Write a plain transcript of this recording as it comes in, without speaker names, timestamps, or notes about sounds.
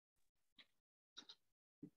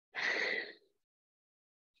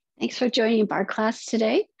Thanks for joining bar class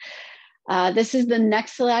today. This is the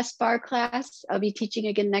next to last bar class. I'll be teaching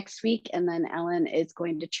again next week, and then Ellen is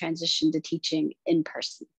going to transition to teaching in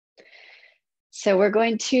person. So we're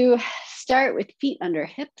going to start with feet under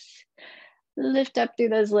hips. Lift up through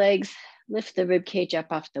those legs, lift the rib cage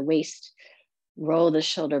up off the waist, roll the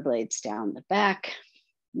shoulder blades down the back,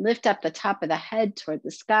 lift up the top of the head toward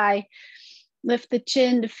the sky, lift the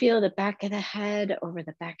chin to feel the back of the head over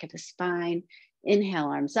the back of the spine. Inhale,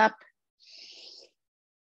 arms up.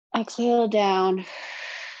 Exhale, down.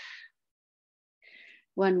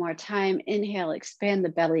 One more time. Inhale, expand the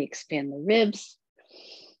belly, expand the ribs.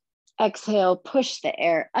 Exhale, push the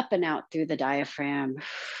air up and out through the diaphragm.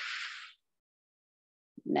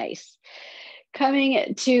 Nice.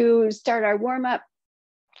 Coming to start our warm-up,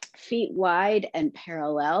 feet wide and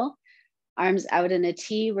parallel. Arms out in a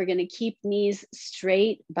T. We're going to keep knees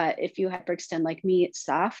straight, but if you hyperextend like me, it's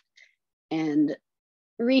soft. And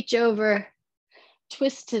reach over,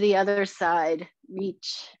 twist to the other side,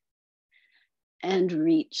 reach and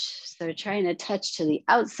reach. So trying to touch to the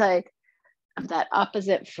outside of that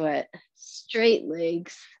opposite foot, straight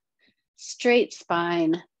legs, straight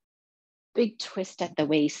spine, big twist at the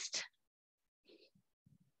waist.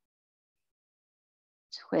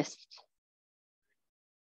 Twist,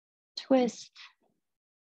 twist,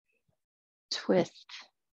 twist.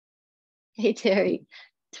 Hey, Terry,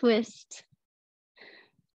 twist.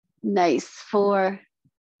 Nice. 4,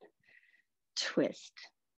 twist.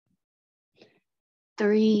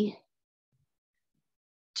 3,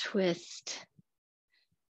 twist.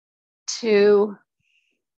 2,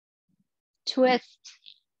 twist.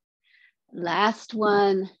 Last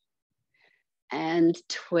one, and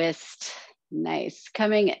twist. Nice.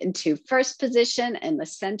 Coming into first position in the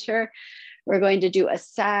center, we're going to do a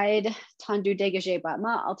side tendu dégagé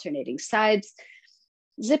battement, alternating sides.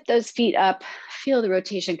 Zip those feet up, feel the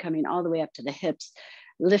rotation coming all the way up to the hips.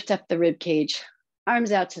 Lift up the rib cage,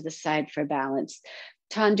 arms out to the side for balance.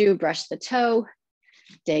 Tendu, brush the toe.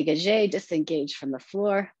 Dégagé, disengage from the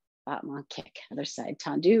floor. Battement, kick. Other side,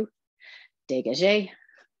 tendu, dégagé,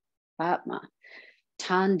 battement.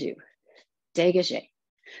 Tendu, dégagé,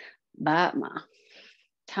 battement.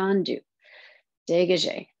 Tendu,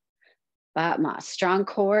 dégagé, battement. Strong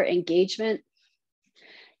core engagement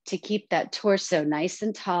to keep that torso nice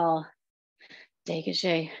and tall.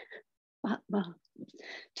 Dégagé, battement.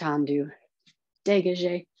 Tendu,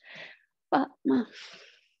 dégagé, battement.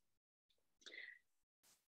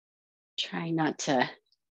 Try not to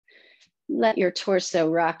let your torso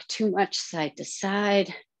rock too much side to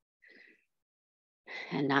side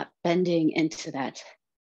and not bending into that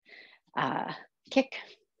kick.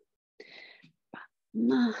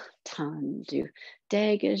 Battement, tendu,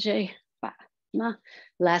 dégagé, battement.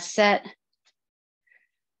 Last set.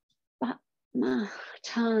 Battement,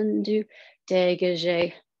 tendu,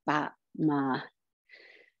 dégagé, battement.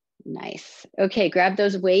 Nice. Okay, grab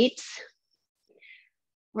those weights.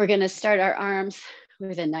 We're going to start our arms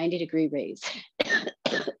with a 90-degree raise.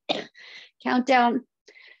 Countdown,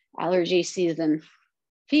 allergy season.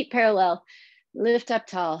 Feet parallel, lift up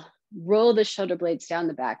tall, roll the shoulder blades down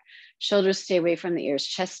the back. Shoulders stay away from the ears,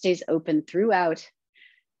 chest stays open throughout.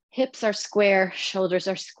 Hips are square, shoulders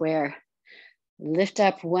are square. Lift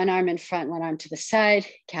up one arm in front, one arm to the side,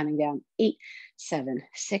 counting down 8, 7,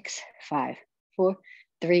 6, 5, 4,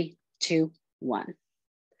 3, 2, 1.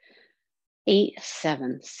 8,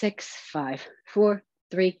 7, 6, 5, 4,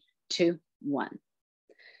 3, 2, 1.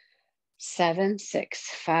 7, 6,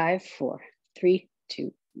 5, 4, 3,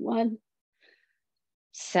 2, 1.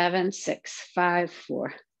 7, 6, 5,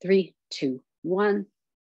 4, 3, 2, 1.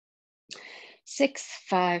 6,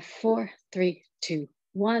 5, 4, 3, 2,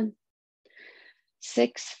 1.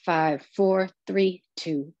 6, 5, 4, 3,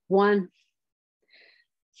 2, 1.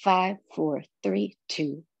 5, 4, 3,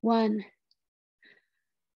 2, 1.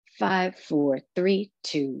 5, 4, 3,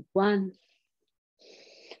 2, 1.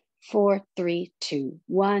 4, 3, 2,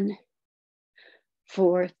 1.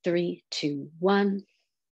 4, 3, 2, 1.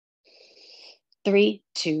 3,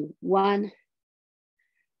 2, 1.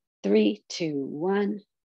 3, 2, 1.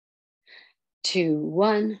 2,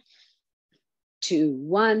 1. 2,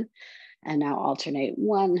 1. And now alternate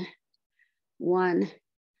 1, 1,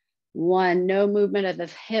 1. No movement of the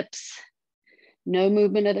hips, no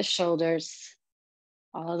movement of the shoulders.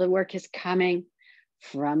 All the work is coming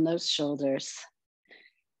from those shoulders.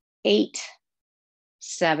 8,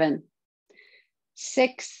 7,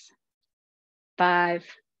 6, 5,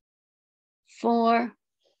 4,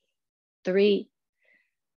 3,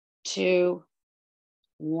 2,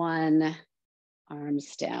 1.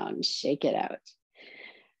 Arms down, shake it out.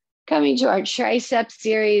 Coming to our tricep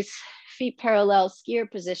series, feet parallel, skier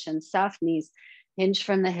position, soft knees, hinge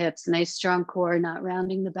from the hips, nice strong core, not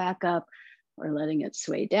rounding the back up or letting it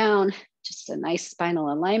sway down. Just a nice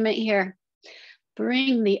spinal alignment here.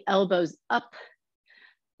 Bring the elbows up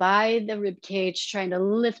by the rib cage, trying to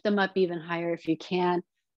lift them up even higher if you can.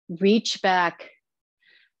 Reach back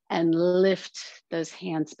and lift those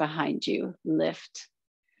hands behind you. Lift,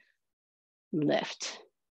 lift.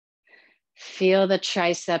 Feel the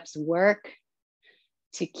triceps work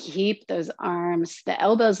to keep those arms, the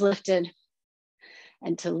elbows lifted,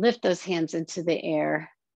 and to lift those hands into the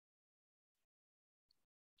air.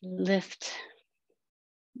 Lift,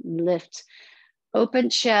 lift. Open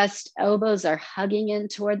chest, elbows are hugging in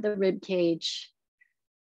toward the rib cage.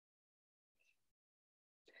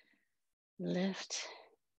 Lift,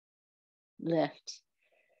 lift,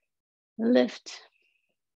 lift,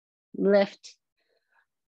 lift.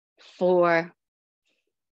 4,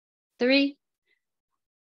 3,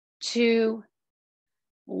 2,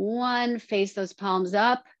 1. Face those palms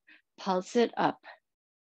up, pulse it up,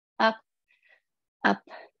 up, up,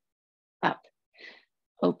 up.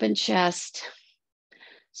 Open chest,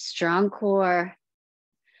 strong core,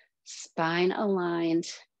 spine aligned,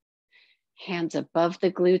 hands above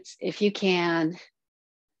the glutes if you can.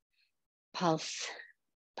 Pulse,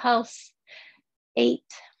 pulse. 8,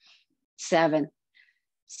 7,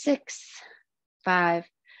 6, 5,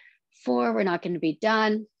 4. We're not going to be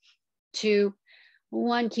done. 2,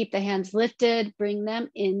 1. Keep the hands lifted. Bring them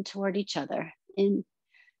in toward each other. In,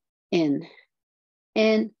 in,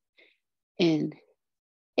 in, in,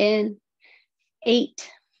 in. 8,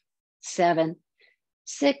 7,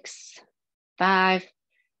 6, 5,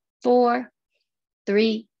 4,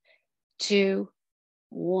 3, 2,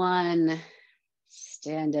 1.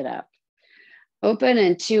 Stand it up. Open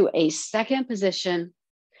into a second position.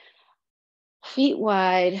 Feet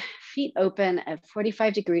wide, feet open at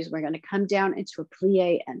 45 degrees. We're going to come down into a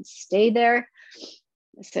plie and stay there.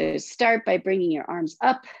 So start by bringing your arms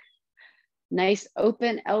up. Nice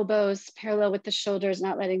open elbows parallel with the shoulders,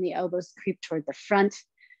 not letting the elbows creep toward the front.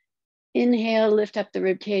 Inhale, lift up the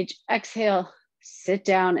rib cage. Exhale, sit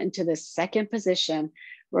down into the second position.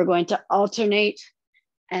 We're going to alternate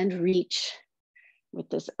and reach with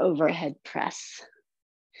this overhead press.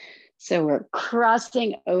 So we're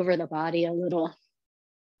crossing over the body a little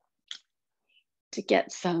to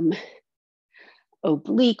get some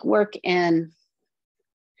oblique work in.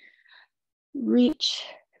 Reach,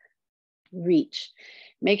 reach.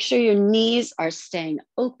 Make sure your knees are staying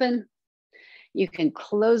open. You can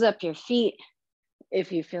close up your feet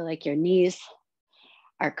if you feel like your knees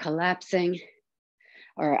are collapsing,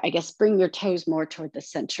 or I guess bring your toes more toward the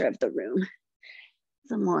center of the room.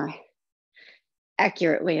 It's a more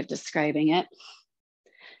accurate way of describing it.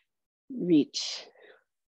 Reach,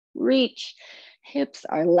 reach. Hips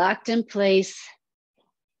are locked in place.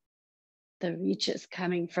 The reach is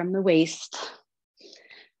coming from the waist.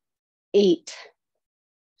 8,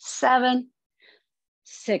 7,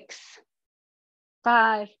 6,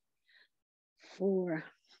 5, 4,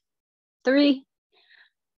 3,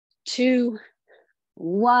 2,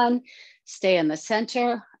 1. Stay in the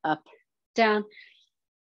center. Up, down,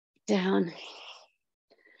 down,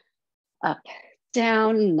 up,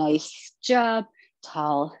 down. Nice job.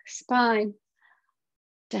 Tall spine.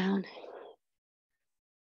 Down.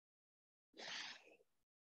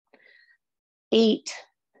 8,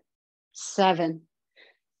 7,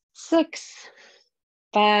 6,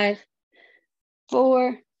 5,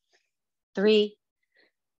 4, 3,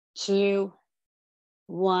 2,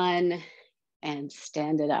 1, and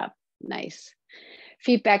stand it up. Nice.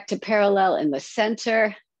 Feet back to parallel in the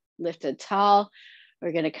center, lifted tall.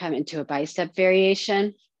 We're going to come into a bicep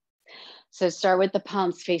variation. So start with the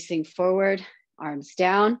palms facing forward, arms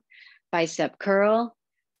down, bicep curl,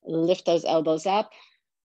 lift those elbows up,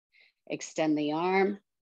 extend the arm,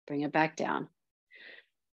 bring it back down.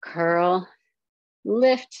 Curl,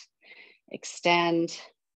 lift, extend,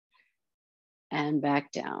 and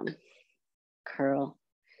back down. Curl,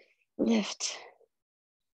 lift.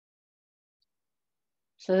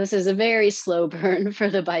 So this is a very slow burn for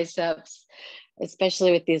the biceps,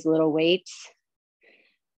 especially with these little weights,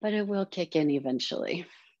 but it will kick in eventually.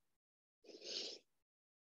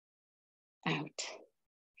 Out,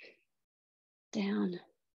 down.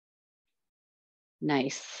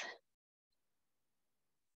 Nice.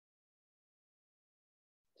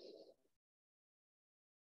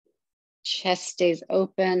 Chest stays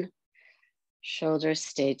open, shoulders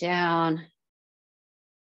stay down.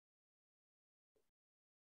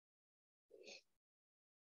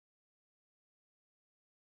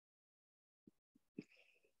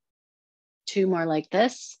 Two more like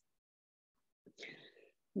this.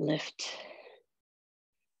 Lift.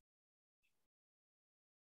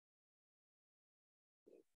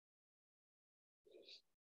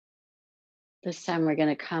 This time we're going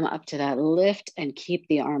to come up to that lift and keep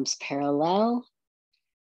the arms parallel.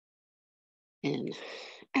 In,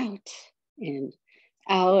 out.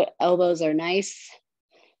 Elbows are nice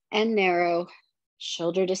and narrow,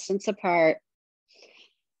 shoulder distance apart,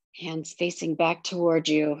 hands facing back toward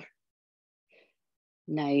you.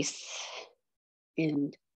 Nice.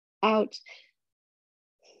 In, out.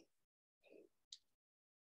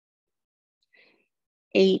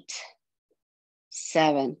 8,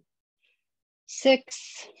 7,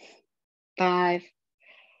 6, 5,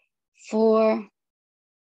 4,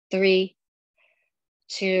 3,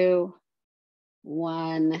 2,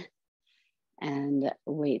 1, and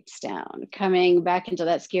weights down. Coming back into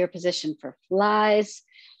that skier position for flies.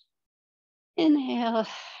 Inhale,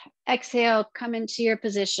 exhale, come into your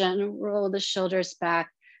position, roll the shoulders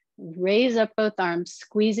back, raise up both arms,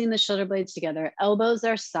 squeezing the shoulder blades together. Elbows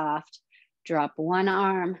are soft. Drop one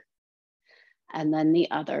arm and then the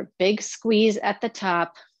other. Big squeeze at the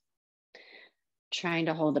top. Trying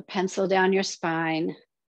to hold a pencil down your spine.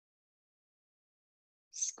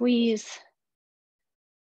 Squeeze,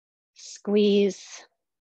 squeeze,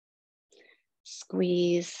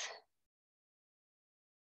 squeeze.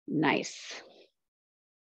 Nice.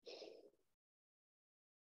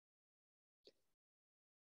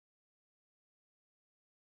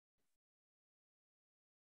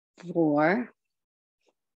 Four,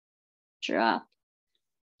 drop.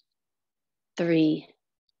 3,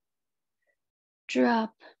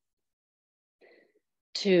 drop.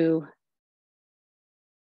 2,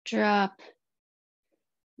 drop.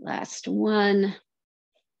 Last one,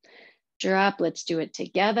 drop. Let's do it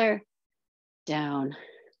together. Down,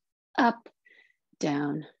 up,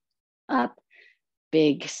 down, up.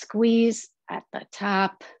 Big squeeze at the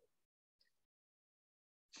top.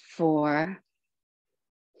 4,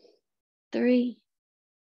 3,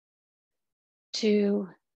 2,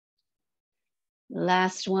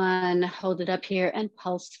 last one. Hold it up here and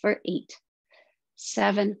pulse for 8,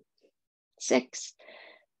 7, 6,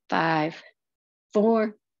 5,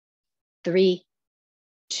 4, 3,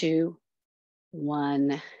 2,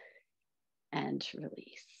 1, and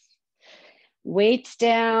release. Weights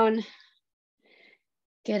down.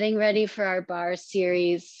 Getting ready for our bar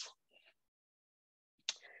series.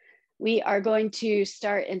 We are going to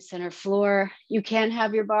start in center floor. You can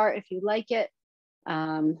have your bar if you like it.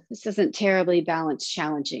 This isn't terribly balance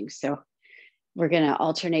challenging, so we're gonna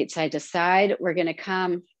alternate side to side. We're gonna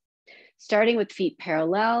come, starting with feet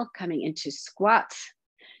parallel, coming into squats,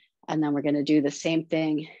 and then we're gonna do the same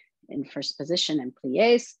thing in first position and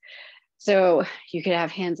plies. So you could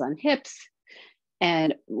have hands on hips,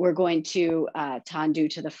 and we're going to tendu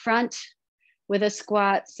to the front with a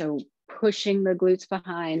squat. So pushing the glutes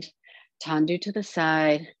behind, tendu to the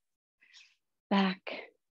side, back,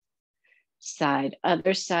 side,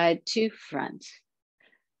 other side to front,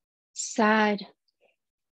 side,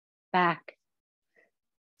 back,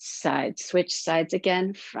 side, switch sides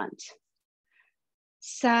again, front,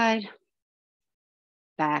 side,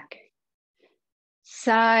 back,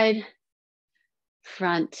 side,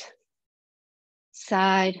 front,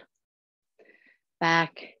 side,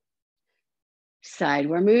 back, side.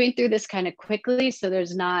 We're moving through this kind of quickly, so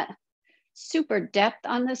there's not super depth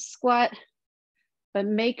on this squat, but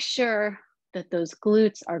make sure that those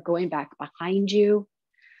glutes are going back behind you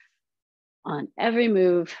on every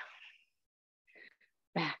move.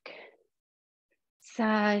 Back,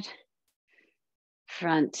 side,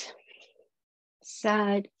 front,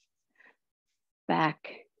 side, back,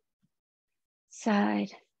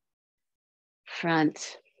 side,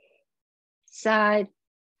 front, side,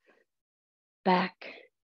 back,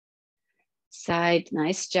 side.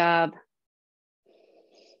 Nice job.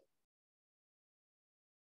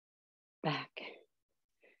 Back,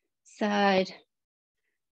 side,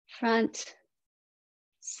 front,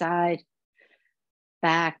 side,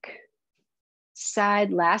 back,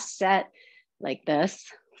 side. Last set like this.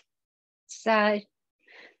 Side,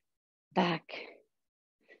 back,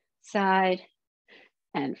 side,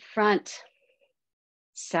 and front,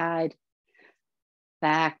 side,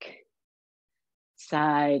 back,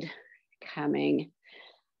 side. Coming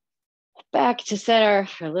back to center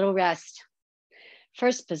for a little rest.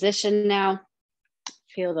 First position now.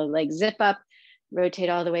 Feel the legs zip up, rotate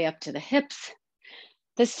all the way up to the hips.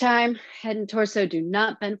 This time, head and torso do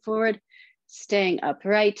not bend forward, staying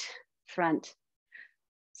upright, front,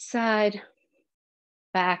 side,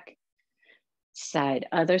 back, side,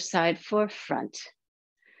 other side for front,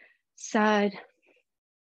 side,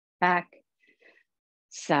 back,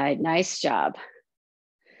 side. Nice job.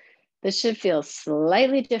 This should feel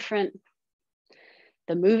slightly different.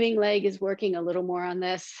 The moving leg is working a little more on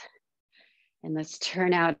this. And let's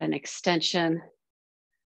turn out an extension.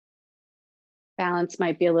 Balance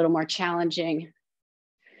might be a little more challenging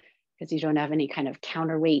because you don't have any kind of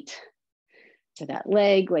counterweight to that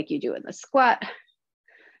leg like you do in the squat,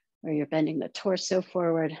 where you're bending the torso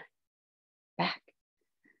forward, back,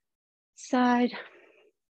 side,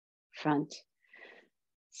 front,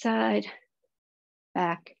 side,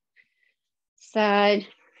 back, side,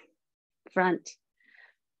 front,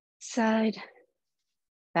 side,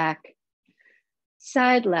 back,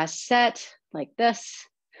 side. Last set, like this.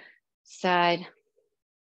 Side,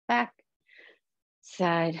 back,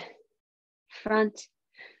 side, front,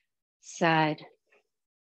 side,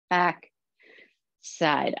 back,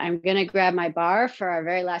 side. I'm gonna grab my bar for our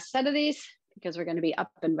very last set of these because we're gonna be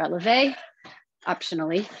up in releve,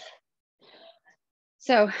 optionally.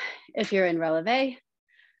 So if you're in releve,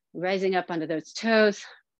 rising up onto those toes,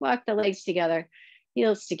 walk the legs together,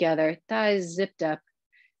 heels together, thighs zipped up,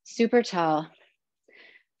 super tall,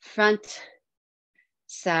 front,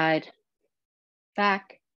 side,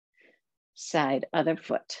 back, side, other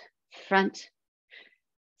foot, front,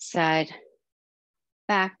 side,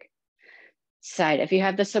 back, side. If you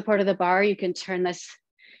have the support of the bar, you can turn this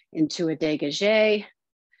into a dégagé.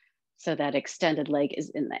 So that extended leg is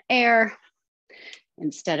in the air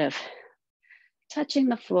instead of touching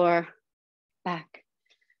the floor. Back,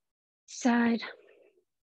 side,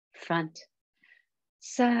 front,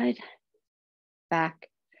 side, back,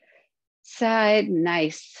 side.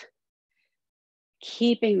 Nice.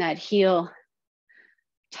 Keeping that heel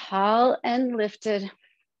tall and lifted.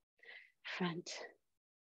 Front,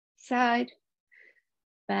 side,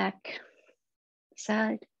 back,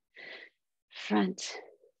 side, front,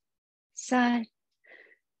 side,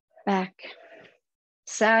 back,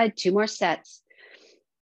 side. 2 more sets.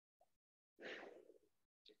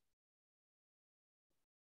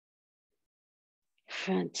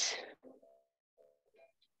 Front,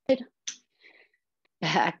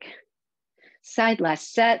 back, side.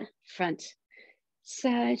 Last set. Front,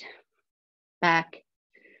 side, back,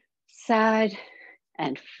 side,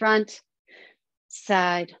 and front,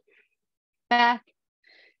 side, back,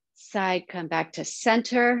 side. Come back to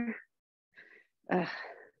center.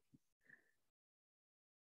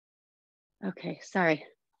 Okay, sorry.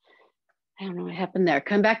 I don't know what happened there.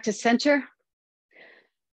 Come back to center.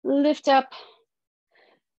 Lift up,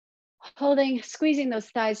 holding, squeezing those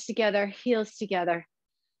thighs together, heels together,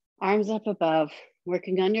 arms up above,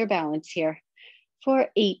 working on your balance here for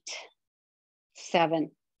 8,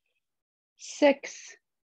 7, 6,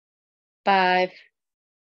 5,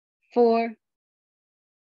 4,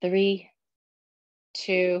 3,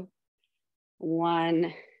 2,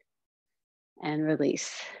 1, and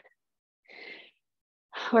release.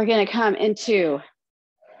 We're gonna come into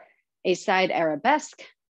a side arabesque.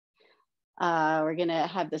 We're gonna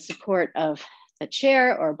have the support of a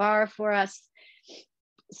chair or bar for us.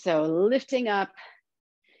 So lifting up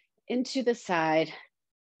into the side,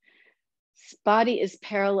 body is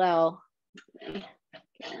parallel. Get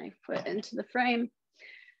my foot into the frame.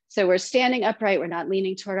 So we're standing upright, we're not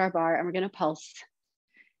leaning toward our bar, and we're gonna pulse.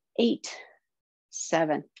 8,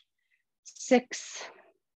 7, 6,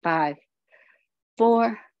 5,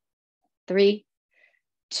 4, 3,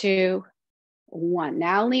 2, 1.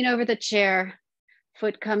 Now lean over the chair,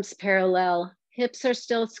 foot comes parallel, hips are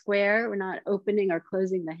still square, we're not opening or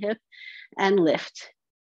closing the hip, and lift.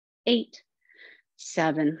 8,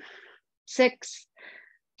 7, 6,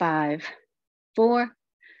 5, 4,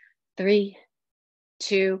 3,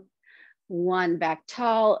 2, 1. Back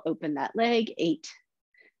tall, open that leg. 8,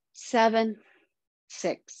 7,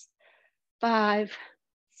 6, 5,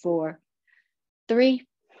 4, 3,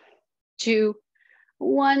 2,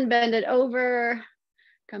 1. Bend it over,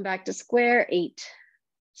 come back to square. 8,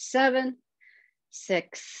 7,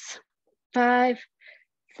 6, 5,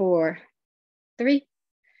 4, 3,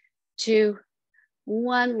 2,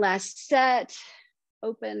 1. Last set.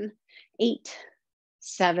 Open. 8,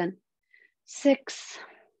 7, 6,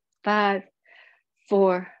 5,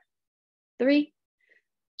 4, 3,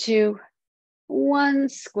 2, 1.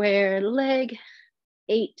 Square leg.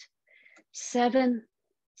 8, 7,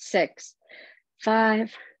 6,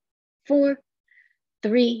 5, 4,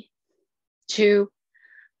 3, 2,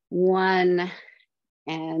 1,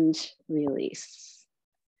 and release.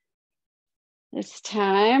 This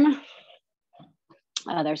time,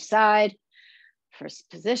 other side, first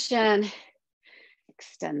position,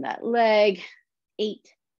 extend that leg. 8,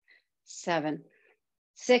 7,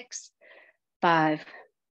 6, 5,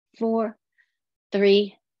 4,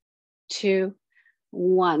 3, 2,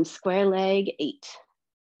 1. Square leg. 8,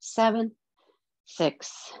 7,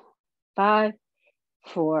 6, 5,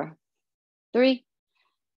 4, 3,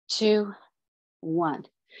 2, 1.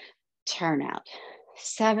 Turn out.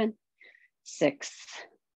 7, 6,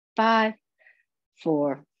 5,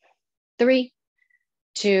 4, 3,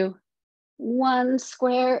 2, 1.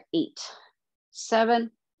 Square. 8,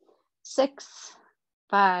 7, 6,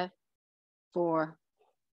 5, 4,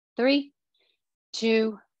 3,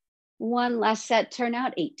 2, 1. Last set. Turn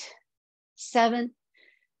out. 8, 7,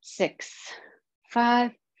 6,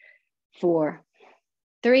 5, 4,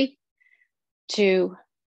 3, 2,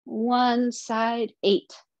 1. Side.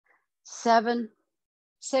 8, 7,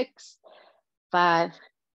 6, 5,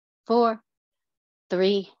 4,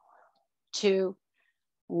 3, 2,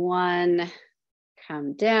 1.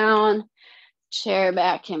 Come down, chair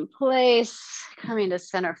back in place, coming to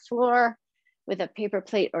center floor with a paper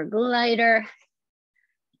plate or glider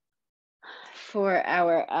for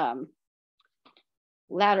our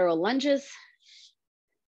lateral lunges.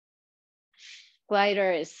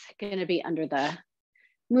 Glider is going to be under the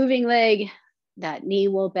moving leg. That knee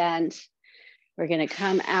will bend. We're going to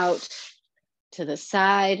come out to the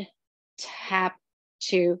side, tap,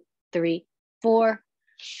 2, 3, 4,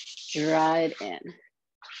 draw it in.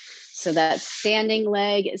 So that standing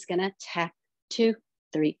leg is going to tap, 2,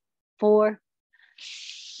 3, 4,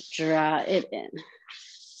 draw it in.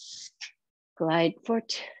 Glide for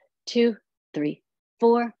 2, 3,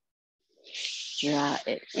 4, draw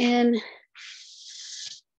it in.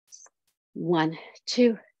 1,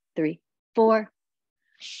 2, 3, 4,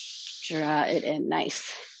 draw it in.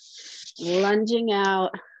 Nice. Lunging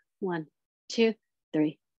out. 1, 2,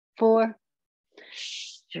 3, 4,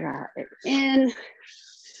 draw it in.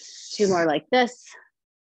 2 more like this.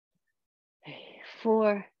 3,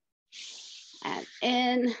 4, and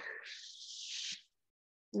in.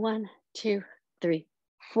 1, 2, 3,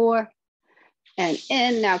 4, and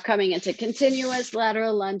in. Now coming into continuous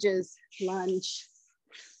lateral lunges. Lunge,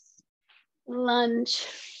 lunge,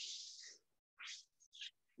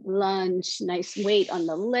 lunge. Nice weight on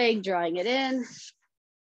the leg, drawing it in.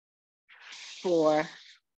 4,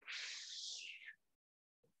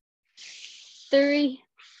 3,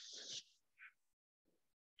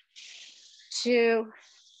 2,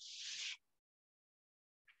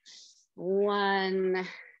 1,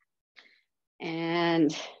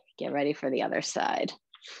 and get ready for the other side.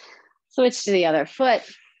 Switch to the other foot.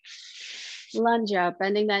 Lunge out,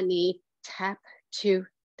 bending that knee. Tap, 2,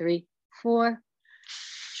 3, 4.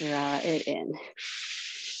 Draw it in.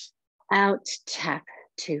 Out, tap,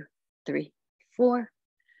 2, 3, 4.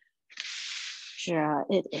 Draw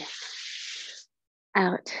it in.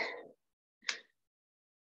 Out.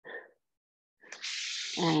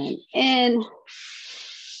 And in.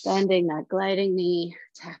 Bending that gliding knee.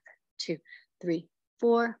 Tap, 2, 3,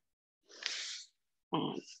 4.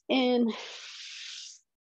 And in.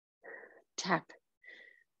 Tap.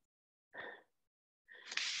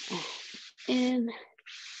 And in.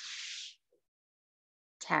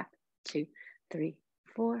 Tap, 2, 3,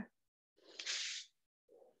 4.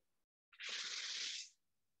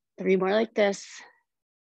 3 more like this.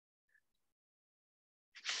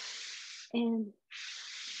 In.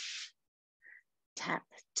 Tap,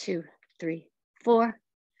 2, 3, 4.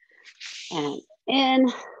 And in.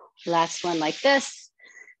 Last one like this.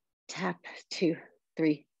 Tap, 2,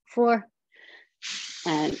 3, 4.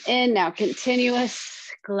 And in. Now continuous.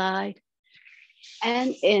 Glide.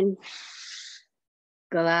 And in.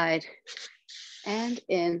 Glide. And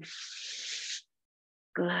in.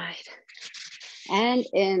 Glide. And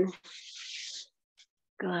in.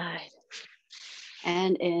 Glide.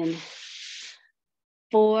 And in.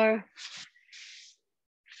 4,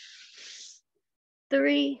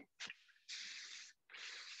 3,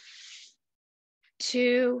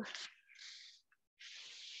 2,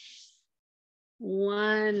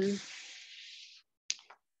 1,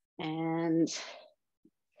 and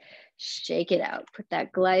shake it out. Put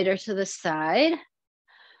that glider to the side.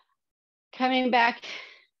 Coming back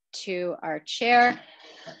to our chair.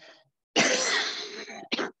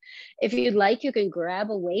 If you'd like, you can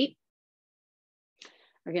grab a weight.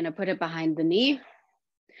 We're going to put it behind the knee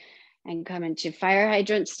and come into fire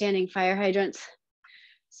hydrants, standing fire hydrants.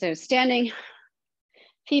 So standing,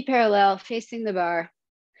 feet parallel, facing the bar.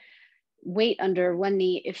 Weight under one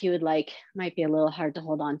knee if you would like. Might be a little hard to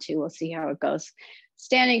hold on to. We'll see how it goes.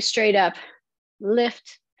 Standing straight up,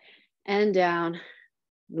 lift and down,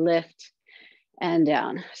 lift and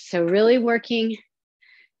down. So really working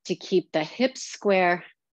to keep the hips square,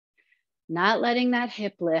 not letting that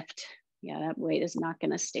hip lift. Yeah, that weight is not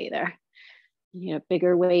going to stay there. You need a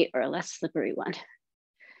bigger weight or a less slippery one.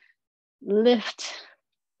 Lift,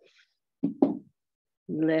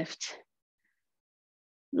 lift,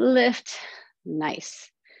 lift,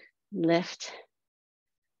 nice, lift,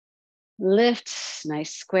 lift,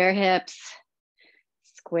 nice square hips,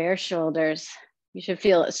 square shoulders. You should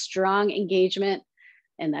feel a strong engagement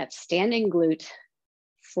in that standing glute.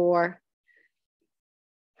 4,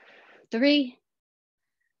 3,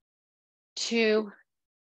 2,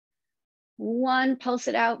 1. Pulse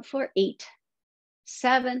it out for 8,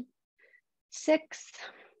 7, 6,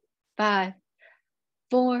 5,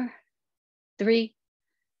 4, 3,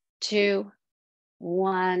 2,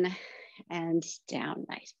 1, and down.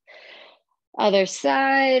 Nice. Other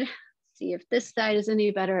side. See if this side is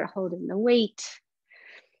any better at holding the weight.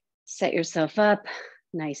 Set yourself up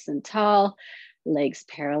nice and tall, legs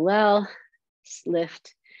parallel.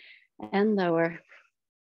 Lift and lower,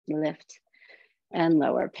 lift and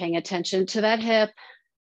lower. Paying attention to that hip,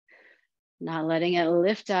 not letting it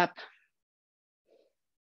lift up.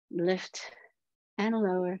 Lift and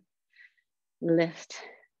lower, lift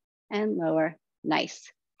and lower.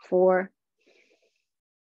 Nice. 4,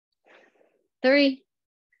 3,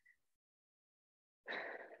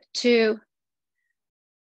 2,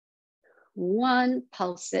 1.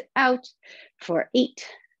 Pulse it out for 8,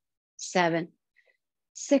 7,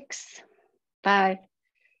 6, 5,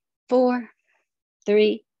 4,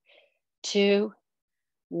 3, 2,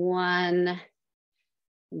 1.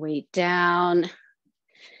 Weight down.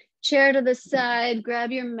 Chair to the side,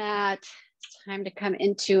 grab your mat. It's time to come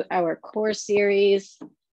into our core series.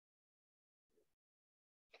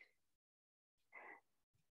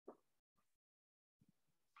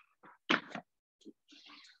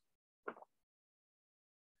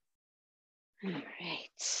 All right.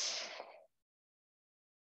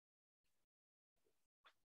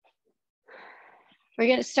 We're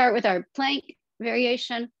going to start with our plank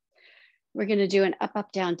variation. We're going to do an up,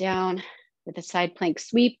 up, down, down with a side plank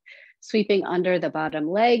sweep, sweeping under the bottom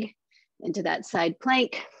leg into that side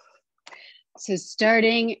plank. So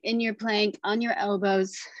starting in your plank on your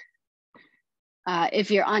elbows.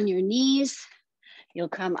 If you're on your knees, you'll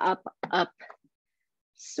come up, up,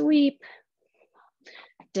 sweep,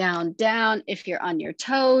 down, down. If you're on your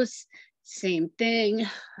toes, same thing,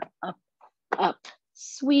 up, up,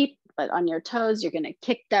 sweep, but on your toes, you're gonna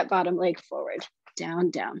kick that bottom leg forward, down,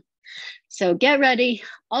 down. So get ready,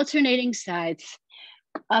 alternating sides,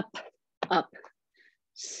 up, up,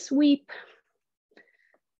 sweep,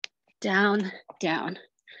 down, down,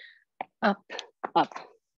 up, up,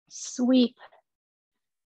 sweep,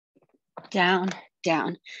 down,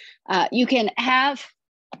 down. You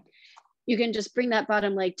can just bring that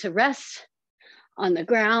bottom leg to rest on the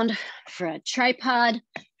ground for a tripod,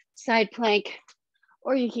 side plank,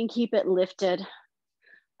 or you can keep it lifted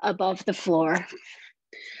above the floor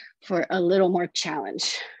for a little more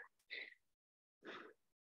challenge.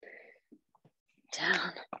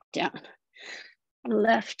 Down, down,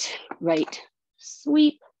 left, right,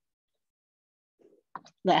 sweep,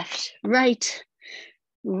 left, right,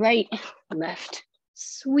 right, left,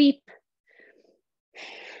 sweep,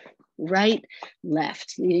 right,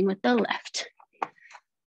 left, leading with the left.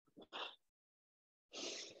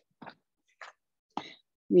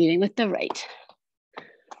 Leading with the right.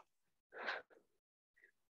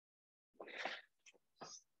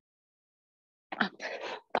 Up,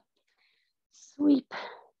 up, sweep,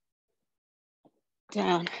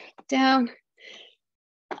 down, down,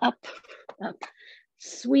 up, up,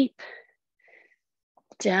 sweep,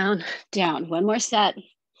 down, down. One more set.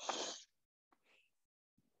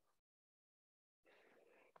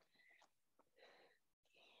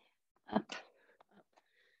 Up, up,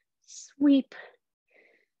 sweep,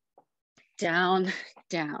 down,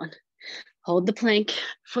 down. Hold the plank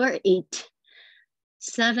for 8,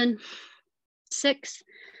 7, 6,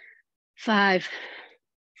 5,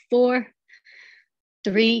 4,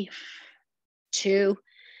 3, 2,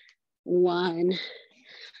 1.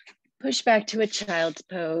 Push back to a child's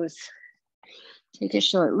pose. Take a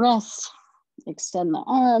short rest. Extend the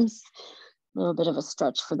arms. A little bit of a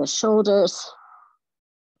stretch for the shoulders.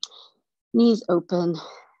 Knees open.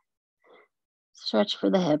 Stretch for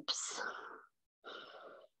the hips.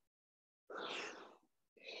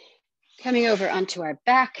 Coming over onto our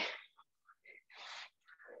back.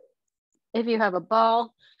 If you have a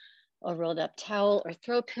ball, a rolled up towel or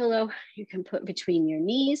throw pillow, you can put between your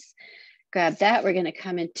knees. Grab that. We're going to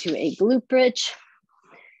come into a glute bridge.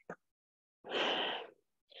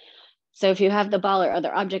 So if you have the ball or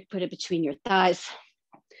other object, put it between your thighs.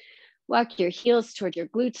 Walk your heels toward your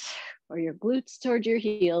glutes or your glutes toward your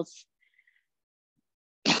heels.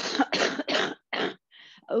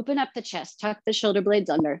 Open up the chest, tuck the shoulder blades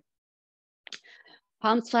under.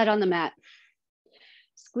 Palms flat on the mat.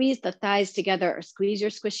 Squeeze the thighs together or squeeze your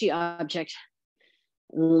squishy object.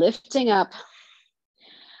 Lifting up.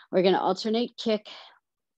 We're going to alternate kick,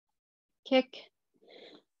 kick,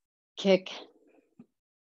 kick,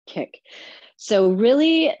 kick. So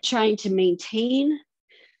really trying to maintain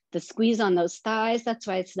the squeeze on those thighs. That's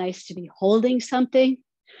why it's nice to be holding something,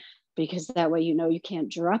 because that way you know you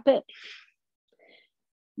can't drop it.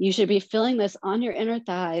 You should be feeling this on your inner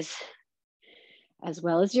thighs as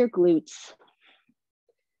well as your glutes.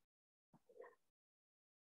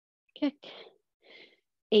 Kick.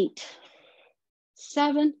 8,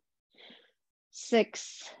 7,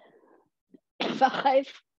 6, 5,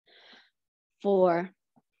 4,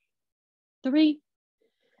 3,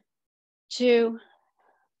 2,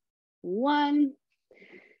 1.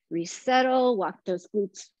 Resettle, walk those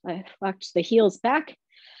glutes, walk the heels back.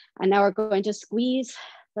 And now we're going to squeeze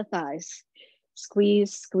the thighs.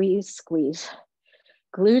 Squeeze, squeeze, squeeze.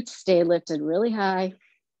 Glutes stay lifted really high.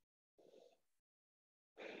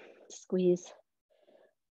 Squeeze,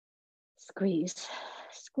 squeeze,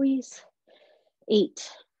 squeeze. 8,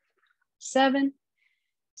 7,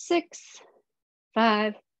 6,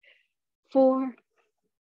 5, 4,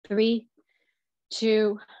 3,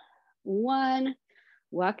 2, 1.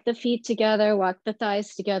 Walk the feet together, walk the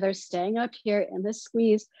thighs together, staying up here in this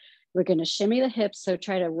squeeze. We're going to shimmy the hips, so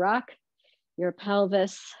try to rock your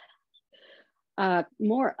pelvis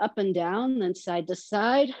more up and down than side to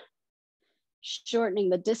side, shortening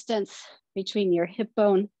the distance between your hip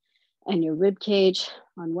bone and your rib cage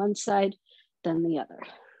on one side than the other.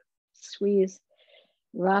 Squeeze,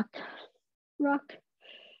 rock, rock,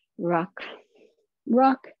 rock,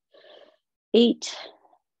 rock. 8,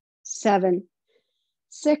 7,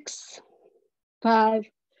 6, 5,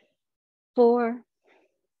 4,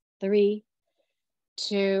 3,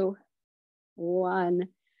 2, 1.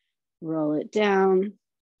 Roll it down.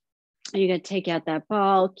 You're going to take out that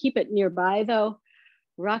ball. Keep it nearby though.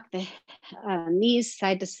 Rock the knees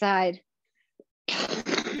side to side.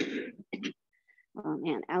 Oh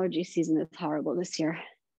man, allergy season is horrible this year.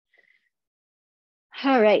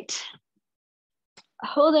 All right.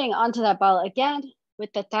 Holding onto that ball again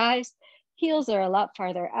with the thighs. Heels are a lot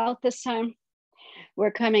farther out this time.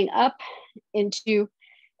 We're coming up into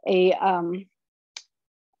a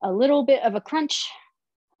little bit of a crunch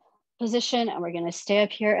position, and we're going to stay up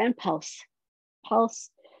here and pulse, pulse,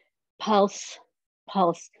 pulse,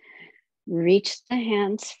 pulse. Reach the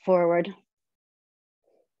hands forward.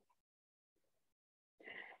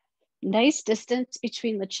 Nice distance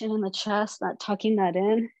between the chin and the chest, not tucking that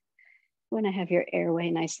in. You want to have your airway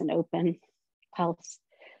nice and open. Pulse,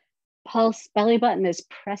 pulse. Belly button is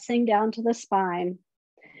pressing down to the spine.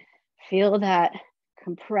 Feel that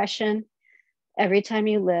compression every time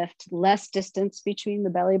you lift. Less distance between the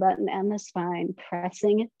belly button and the spine.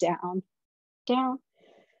 Pressing it down, down,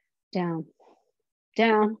 down,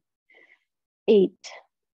 down. 8,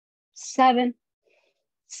 7,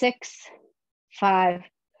 6, 5,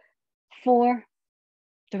 4,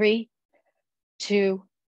 3, 2,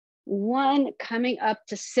 1. Coming up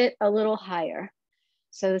to sit a little higher.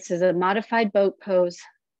 So this is a modified boat pose.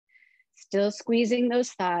 Still squeezing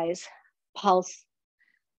those thighs. Pulse,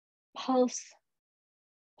 pulse,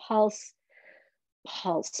 pulse,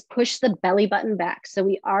 pulse. Push the belly button back. So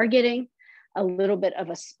we are getting a little bit of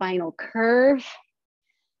a spinal curve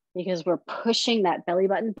because we're pushing that belly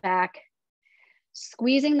button back.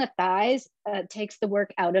 Squeezing the thighs takes the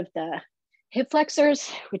work out of the hip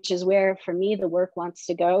flexors, which is where, for me, the work wants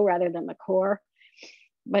to go rather than the core.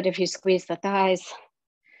 But if you squeeze the thighs,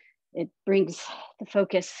 it brings the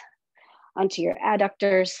focus onto your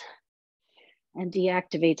adductors and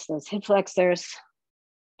deactivates those hip flexors.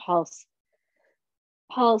 Pulse,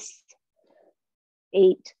 pulse.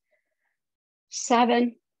 8,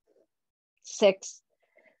 7, 6,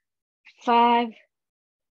 5,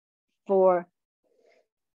 4,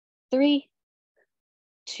 3,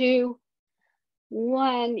 2,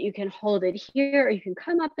 1. You can hold it here, or you can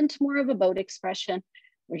come up into more of a boat expression.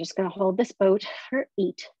 We're just going to hold this boat for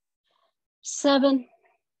 8, 7,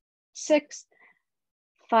 6,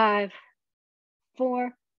 5,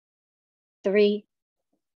 4, 3,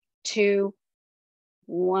 2,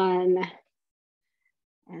 1.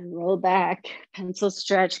 And roll back, pencil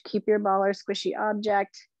stretch. Keep your ball or squishy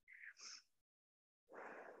object.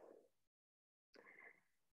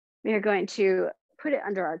 We are going to put it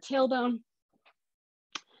under our tailbone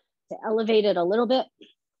to elevate it a little bit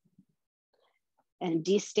and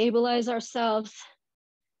destabilize ourselves.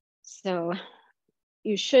 So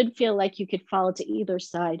you should feel like you could fall to either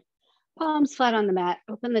side. Palms flat on the mat,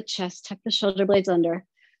 open the chest, tuck the shoulder blades under,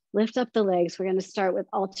 lift up the legs. We're going to start with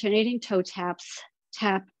alternating toe taps.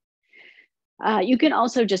 Tap, You can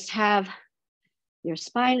also just have your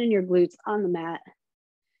spine and your glutes on the mat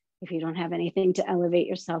if you don't have anything to elevate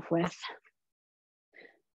yourself with.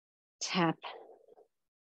 Tap,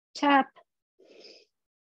 tap.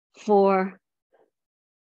 4,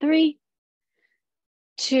 3,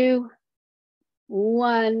 2,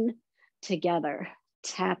 1. Together.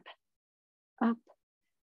 Tap, up,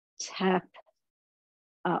 tap,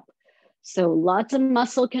 up. So lots of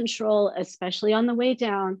muscle control, especially on the way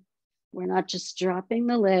down. We're not just dropping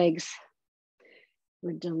the legs.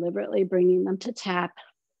 We're deliberately bringing them to tap.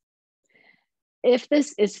 If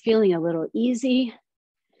this is feeling a little easy,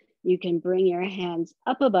 you can bring your hands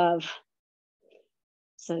up above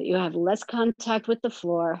so that you have less contact with the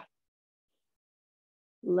floor,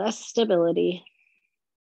 less stability.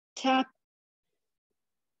 Tap,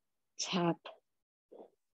 tap,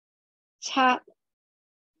 tap.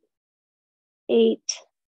 8,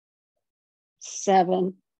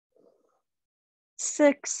 7,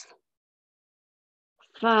 6,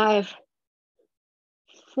 5,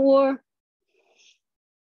 4,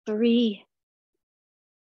 3,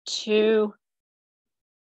 2,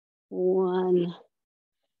 1.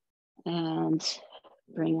 And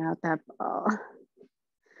bring out that ball.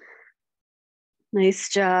 Nice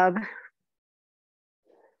job.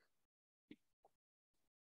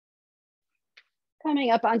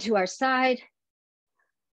 Coming up onto our side.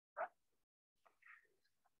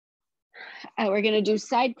 We're gonna do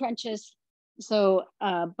side crunches. So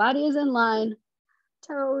body is in line,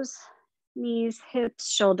 toes, knees,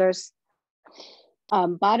 hips, shoulders.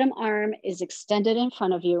 Bottom arm is extended in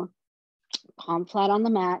front of you, palm flat on the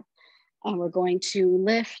mat, and we're going to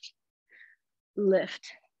lift,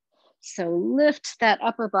 lift. So lift that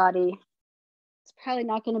upper body. It's probably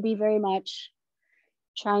not going to be very much.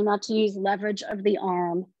 Try not to use leverage of the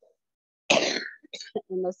arm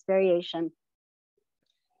in this variation.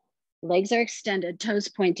 Legs are extended, toes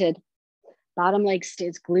pointed. Bottom leg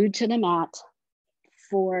stays glued to the mat.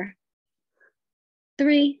 4,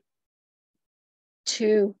 3,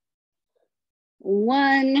 2,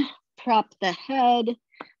 1. Prop the head.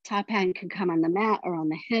 Top hand can come on the mat or on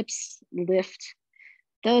the hips. Lift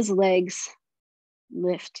those legs.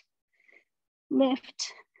 Lift,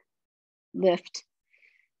 lift, lift,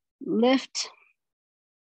 lift.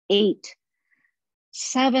 8,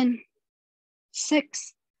 7,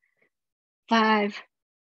 6, 5,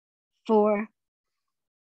 4,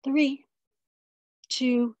 3,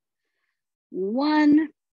 2, 1.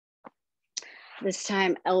 This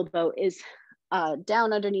time, elbow is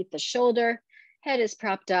down underneath the shoulder. Head is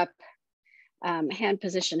propped up. Hand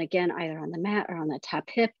position again, either on the mat or on the top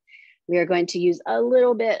hip. We are going to use a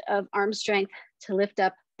little bit of arm strength to lift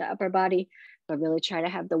up the upper body, but really try to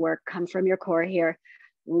have the work come from your core here.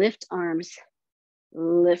 Lift arms,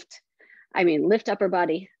 lift upper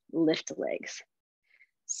body, lift legs.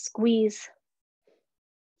 Squeeze,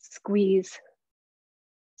 squeeze,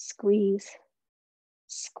 squeeze,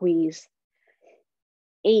 squeeze.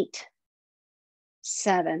 8,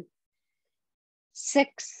 7,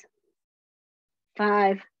 6,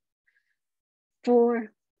 5,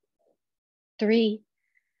 4, 3,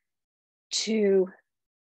 2,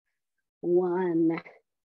 1,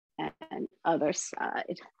 and other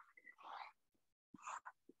side.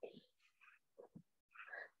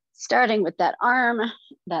 Starting with that arm,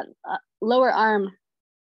 that lower arm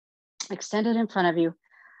extended in front of you,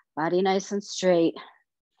 body nice and straight,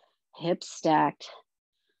 hips stacked,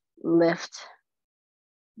 lift,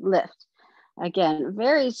 lift. Again,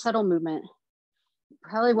 very subtle movement.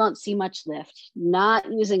 Probably won't see much lift.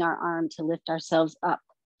 Not using our arm to lift ourselves up.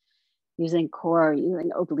 Using core,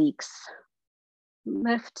 using obliques.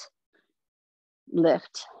 Lift,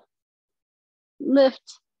 lift,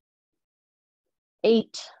 lift.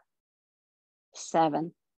 8,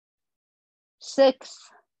 7, 6,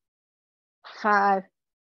 5,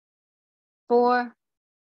 4,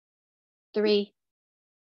 3,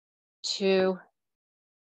 2,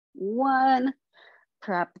 1.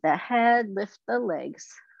 Prop the head, lift the legs.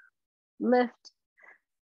 Lift,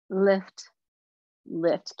 lift,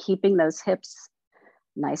 lift. Keeping those hips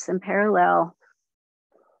nice and parallel.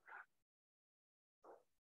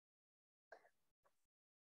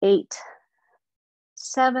 8,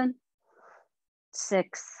 7,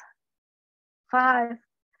 6, 5,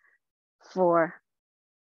 4,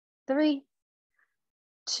 3,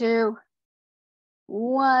 2,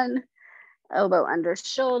 1. Elbow under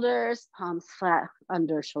shoulders, palms flat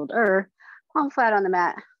under shoulder, palm flat on the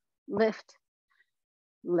mat. Lift,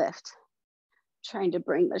 lift. Trying to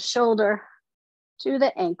bring the shoulder to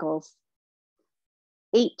the ankles.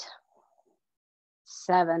 8,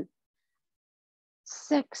 7,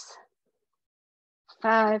 6,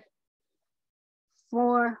 5,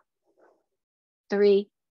 4, 3,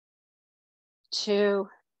 2,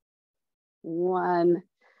 1.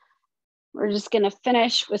 We're just gonna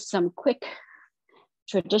finish with some quick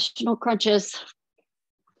traditional crunches.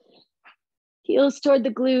 Heels toward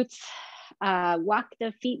the glutes, walk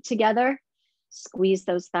the feet together, squeeze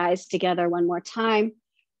those thighs together one more time,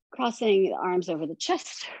 crossing the arms over the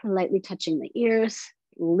chest, lightly touching the ears,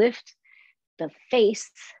 lift the face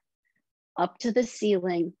up to the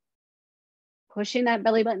ceiling, pushing that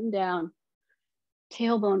belly button down,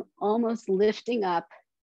 tailbone almost lifting up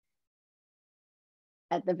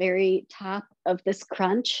at the very top of this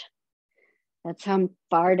crunch. That's how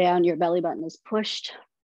far down your belly button is pushed.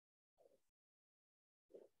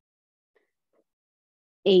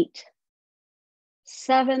 8,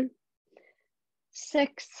 7,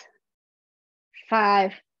 6,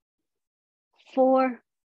 5, 4,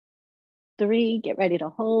 3, get ready to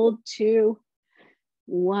hold, 2,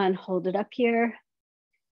 1, hold it up here.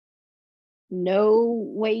 No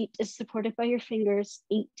weight is supported by your fingers.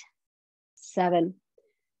 8, 7,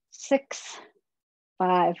 6,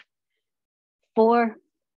 5, 4,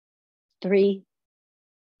 3,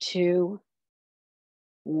 2,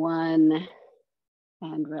 1,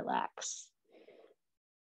 and relax.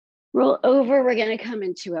 Roll over. We're going to come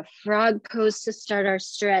into a frog pose to start our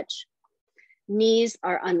stretch. Knees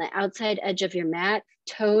are on the outside edge of your mat.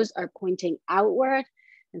 Toes are pointing outward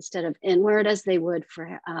instead of inward as they would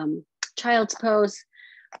for child's pose.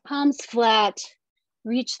 Palms flat.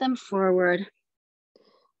 Reach them forward.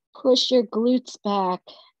 Push your glutes back.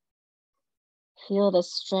 Feel the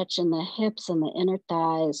stretch in the hips and the inner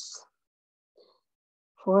thighs.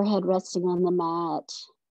 Forehead resting on the mat.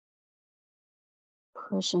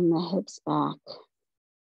 Pushing the hips back.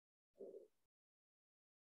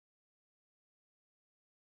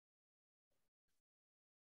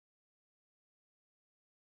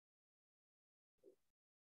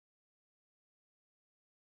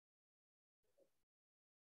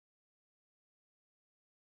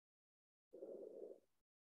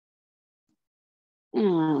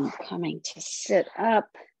 And coming to sit up.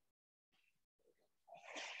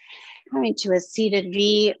 Coming to a seated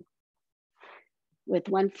V with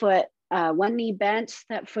one foot, one knee bent.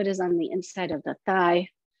 That foot is on the inside of the thigh.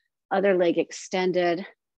 Other leg extended.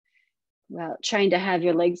 Well, trying to have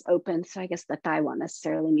your legs open, so I guess the thigh won't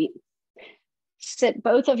necessarily meet. Sit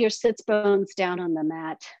both of your sits bones down on the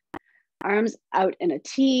mat. Arms out in a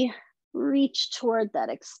T. Reach toward that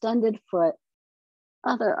extended foot.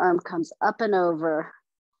 Other arm comes up and over.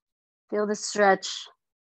 Feel the stretch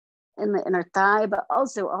in the inner thigh, but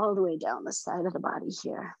also all the way down the side of the body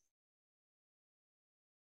here.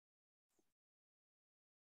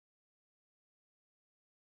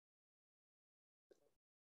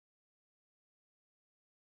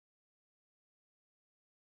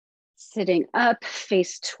 Sitting up,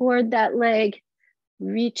 face toward that leg,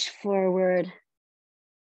 reach forward,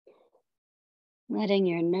 letting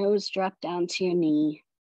your nose drop down to your knee.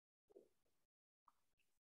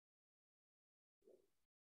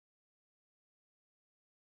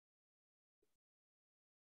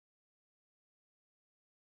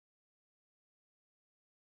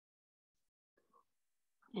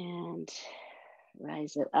 And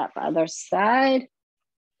rise it up, other side.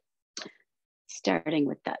 Starting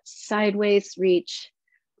with that sideways reach,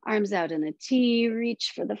 arms out in a T,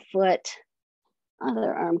 reach for the foot.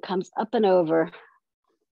 Other arm comes up and over.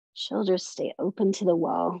 Shoulders stay open to the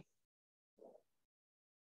wall.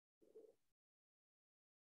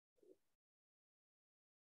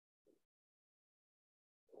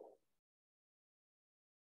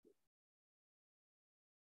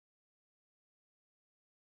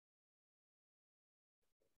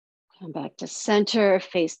 Come back to center,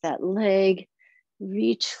 face that leg,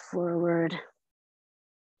 reach forward.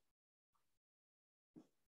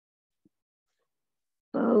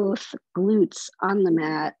 Both glutes on the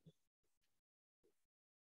mat.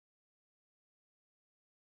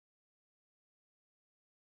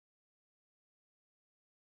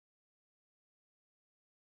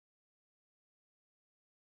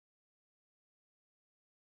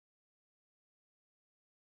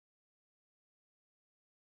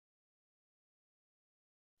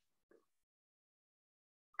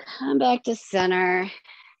 Come back to center,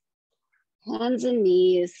 hands and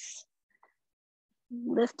knees.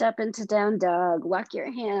 Lift up into down dog. Walk your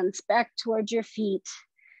hands back towards your feet.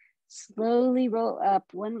 Slowly roll up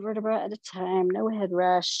one vertebra at a time. No head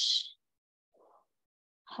rush.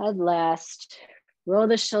 Head last. Roll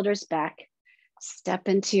the shoulders back. Step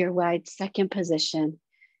into your wide second position.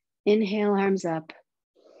 Inhale, arms up.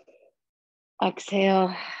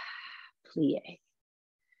 Exhale, plie.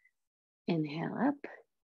 Inhale up.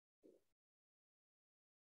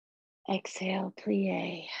 Exhale,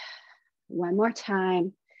 plie. One more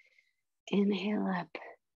time. Inhale up.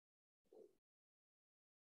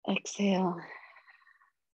 Exhale.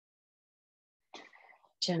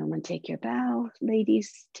 Gentlemen, take your bow.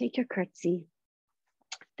 Ladies, take your curtsy.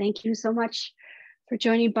 Thank you so much for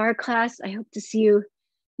joining Barre class. I hope to see you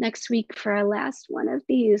next week for our last one of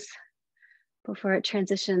these before it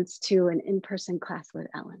transitions to an in-person class with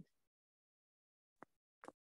Ellen.